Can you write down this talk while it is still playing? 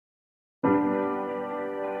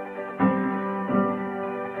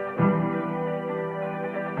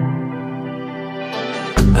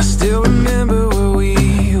I still remember where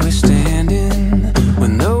we were standing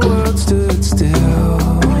when the world stood still.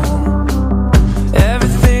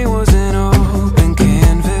 Everything was an open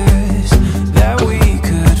canvas that we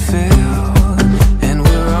could fill, and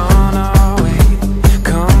we're on our way.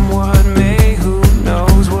 Come what may, who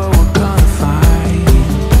knows what we're gonna find.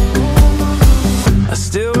 I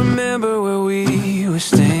still remember where we were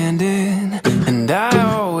standing, and I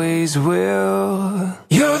always will.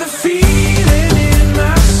 You're the feeling in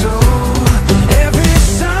my soul. Every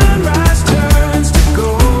sunrise turns to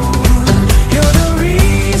gold. You're the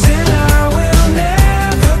reason I will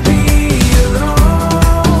never be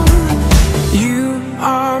alone. You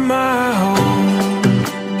are my home.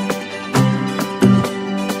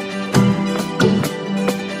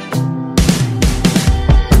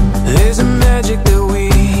 There's a magic that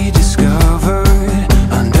we discovered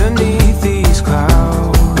underneath these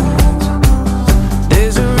clouds.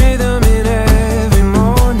 There's a rhythm in every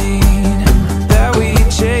morning that we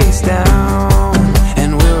chase down,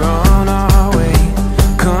 and we're on our way.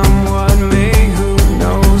 Come what may, who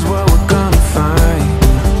knows what we're gonna find.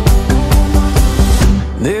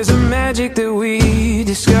 There's a magic that we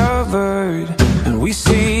discovered, and we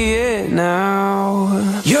see it now.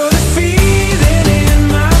 You're the feeling in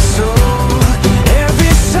my soul.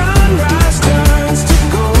 Every sunrise turns to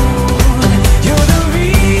gold. You're the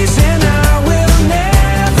reason I will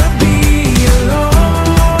never be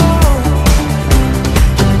alone.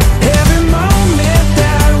 Every moment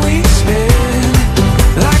that we spend,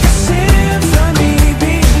 like a symphony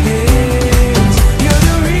begins. You're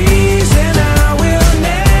the reason I will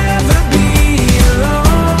never be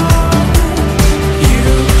alone.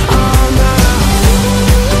 You are my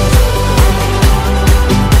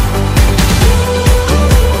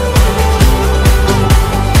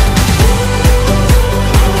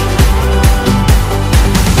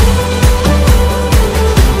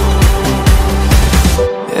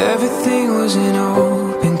Everything was an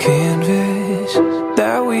open canvas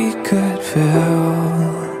that we could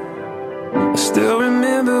fill. I still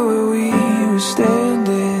remember where we were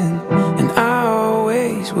standing, and I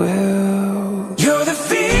always will.